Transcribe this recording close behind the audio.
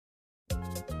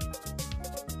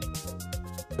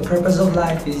The purpose of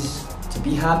life is to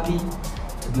be happy,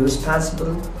 to be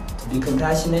responsible, to be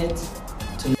compassionate,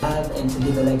 to love and to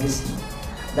leave a legacy.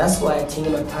 That's why I think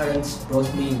my parents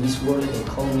brought me in this world and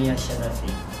called me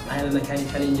Asharafi. I am a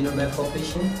mechanical engineer by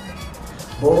profession,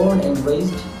 born and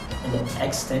raised in an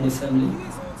extended family.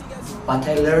 But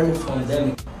I learned from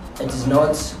them. It is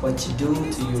not what you do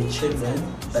to your children,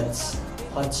 but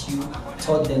what you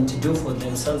taught them to do for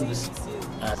themselves.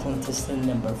 Contestant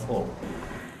number 4.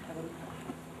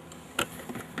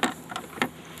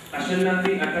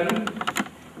 Asharafi Akalu,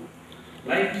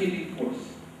 life-changing force.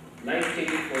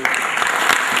 Life-changing force.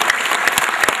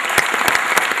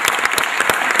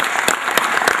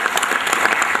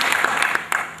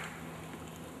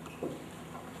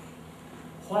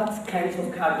 What kind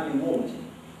of car do you want?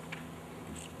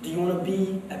 Do you want to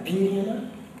be a billionaire?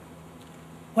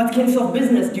 What kinds of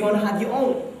business do you want to have your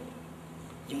own?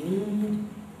 You need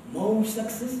more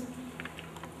success?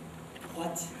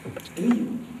 What do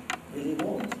you really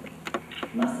want?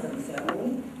 Master of the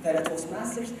ceremony, fellow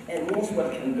Toastmasters, and most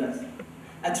welcome guests.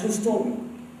 A true story.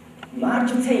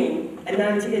 March 10,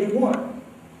 1981,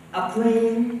 a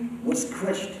plane was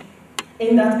crashed.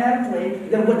 In that airplane,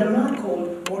 there was a man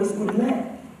called Maurice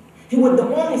Goodman. He was the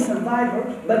only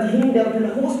survivor, but he ended up in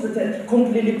the hospital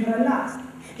completely paralyzed.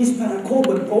 His spinal cord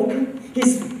was broken,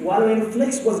 his swallowing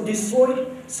reflex was destroyed,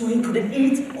 so he couldn't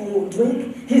eat or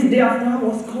drink. His diaphragm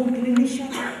was completely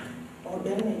shattered or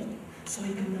damaged, so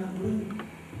he could not breathe.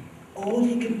 All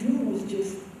he could do was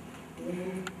just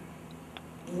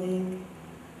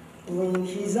blink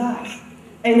his eyes.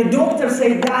 And the doctor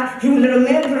said that he will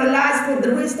remain paralyzed for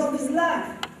the rest of his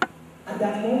life. At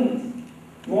that moment,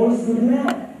 Maurice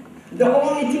Goodman, the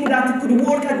only thing that could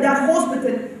work at that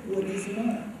hospital was his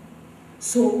mind.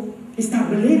 So he started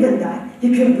believing that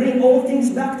he can bring all things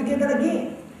back together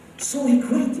again. So he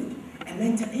created a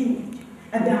mental image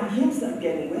about himself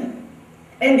getting well.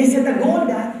 And he set a goal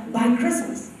that by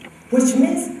Christmas, which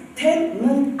means 10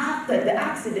 months after the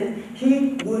accident,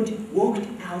 he would walk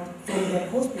out from the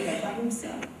hospital by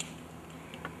himself.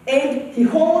 And he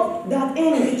held that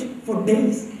image for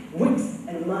days, weeks,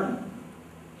 and months.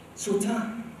 So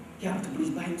time, he had to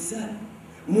breathe by himself,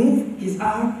 move his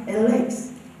arms and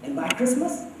legs. And by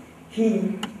Christmas,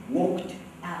 he walked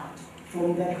out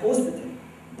from that hospital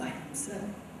by himself.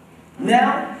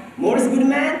 Now, Maurice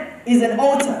Goodman is an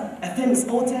author, a famous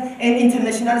author and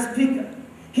international speaker.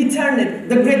 He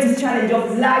turned the greatest challenge of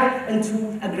his life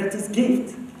into a greatest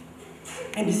gift.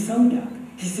 And he summed up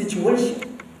his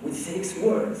situation with 6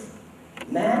 words.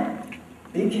 Man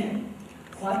became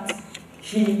what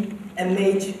he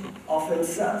imagined of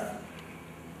himself.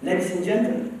 Ladies and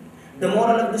gentlemen, the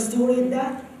moral of the story is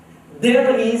that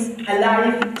there is a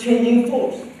life-changing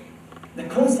force. The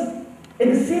concept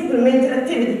is a simple mental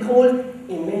activity called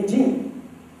imaging.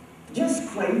 Just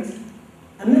create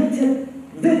a mental,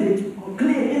 vivid, or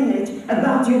clear image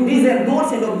about your desired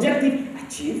goals and objectives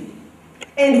achieved,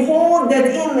 and hold that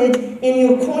image in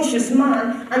your conscious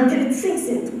mind until it sinks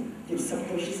into your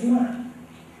subconscious mind.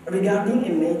 Regarding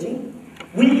imaging,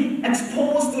 we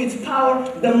expose to its power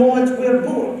the moment we are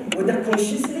born, whether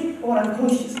consciously or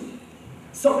unconsciously.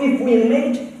 So if we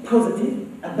image positive,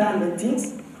 abundant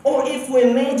things, or if we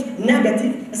image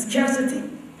negative, scarcity,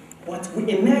 what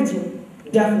we imagine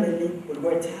definitely will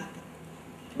going to happen.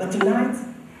 But tonight,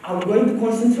 I'm going to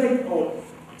concentrate on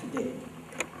today.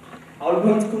 I'm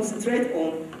going to concentrate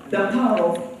on the power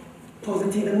of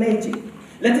positive imaging.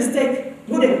 Let us take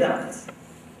good examples.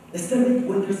 The 7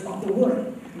 wonders of the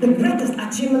world, the greatest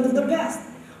achievement of the past,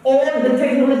 or the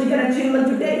technological achievement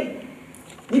today.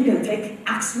 You can take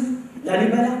Aksum,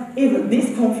 Lalibela, even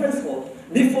this conference hall.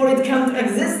 Before it came to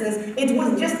existence, it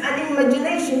was just an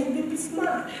imagination in people's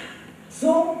mind.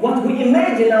 So what we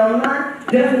imagine in our mind,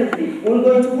 definitely we're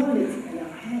going to hold it in our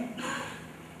hand.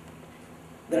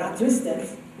 There are 3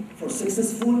 steps for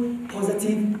successful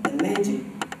positive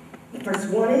imaging. The first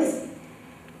one is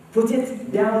put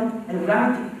it down and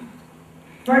write it.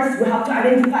 First, we have to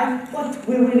identify what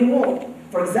we really want.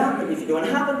 For example, if you don't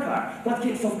have a car, what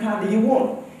kind of car do you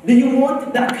want? Do you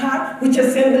want that car which is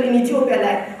assembled in Ethiopia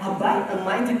like Abai,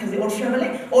 Amai, Takazi, or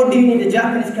Chevrolet? Or do you need a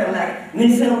Japanese car like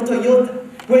Nissan or Toyota?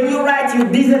 When you write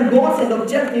your desired goals and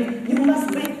objectives, you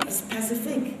must be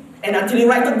specific. And until you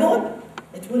write a goal,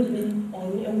 it will be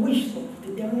only a wish, so put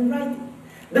it down and write it.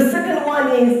 The second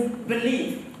one is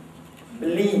believe.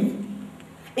 Believe.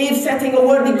 If setting a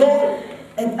worthy goal,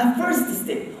 and a first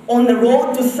step on the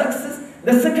road to success,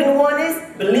 the second one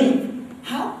is believe.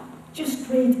 How? Just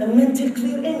create a mental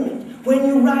clear image. When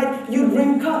you ride your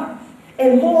dream car,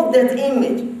 and hold that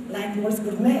image like Maurice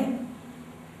Goodman.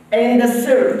 And the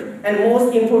third and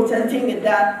most important thing is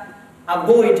that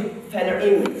Avoid failure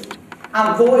image.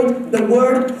 Avoid the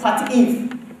word what if.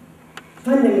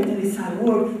 Fundamentally, it's a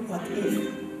word what if.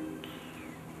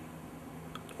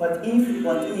 What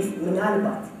if,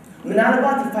 منالبات.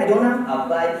 منالبات if I don't have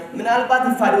أباي.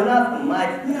 منالبات if I don't have أماي.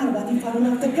 منالبات if I don't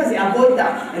have تكازي. Avoid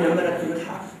that and America will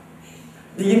have.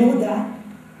 Do you know that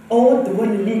all the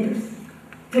world leaders,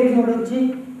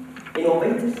 technology,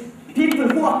 innovators, people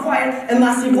who acquired a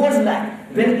massive wealth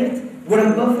like Bill Gates,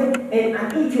 Warren Buffett, and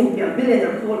an Ethiopian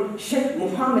billionaire called Sheikh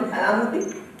Mohammed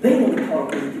Alamuddin, they know the power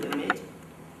of digital image.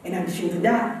 In addition to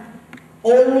that,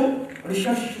 only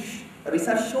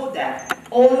research showed that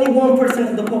only 1%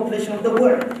 of the population of the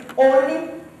world,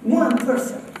 only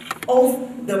 1%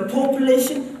 of the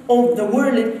population of the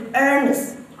world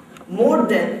earns more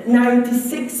than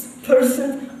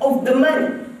 96% of the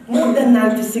money. More than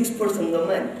 96% of the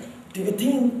money. Do you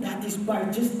think that is by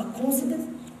just a coincidence?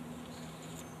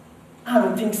 I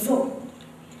don't think so.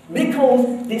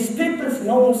 Because these people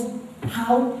knows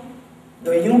how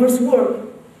the universe works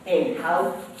and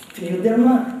how to use their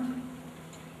mind.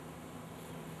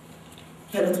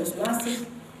 Fellow Toastmasters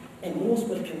and most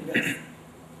welcome guests,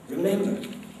 remember,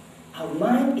 our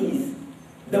mind is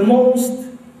the most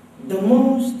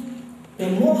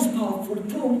powerful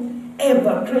tool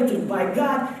ever created by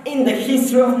God in the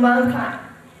history of mankind.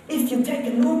 If you take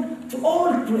a look to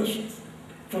all creations,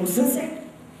 from sunset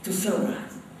to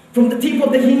sunrise, from the tip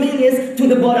of the Himalayas to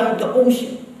the bottom of the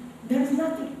ocean, there is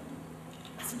nothing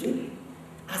as big,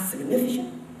 as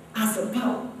significant, as a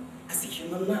power, as a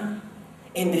human mind.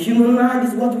 And the human mind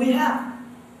is what we have.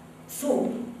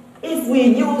 So, if we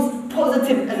use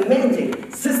positive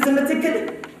imaging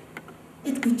systematically,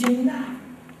 it could change life,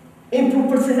 improve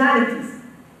personalities,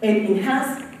 and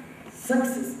enhance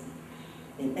success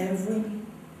in every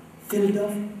field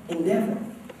of endeavor,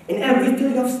 in every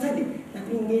field of study that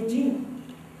we engage in.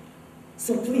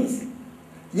 So please,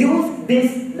 use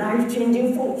this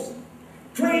life-changing force.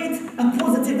 Create a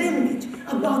positive image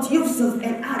about yourself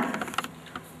and others.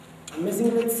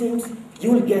 Amazingly it seems,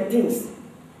 you will get things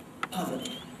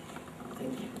positive.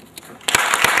 Thank you.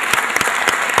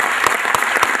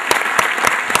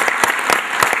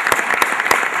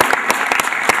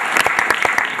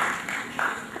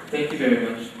 Thank you very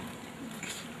much.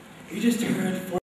 You just heard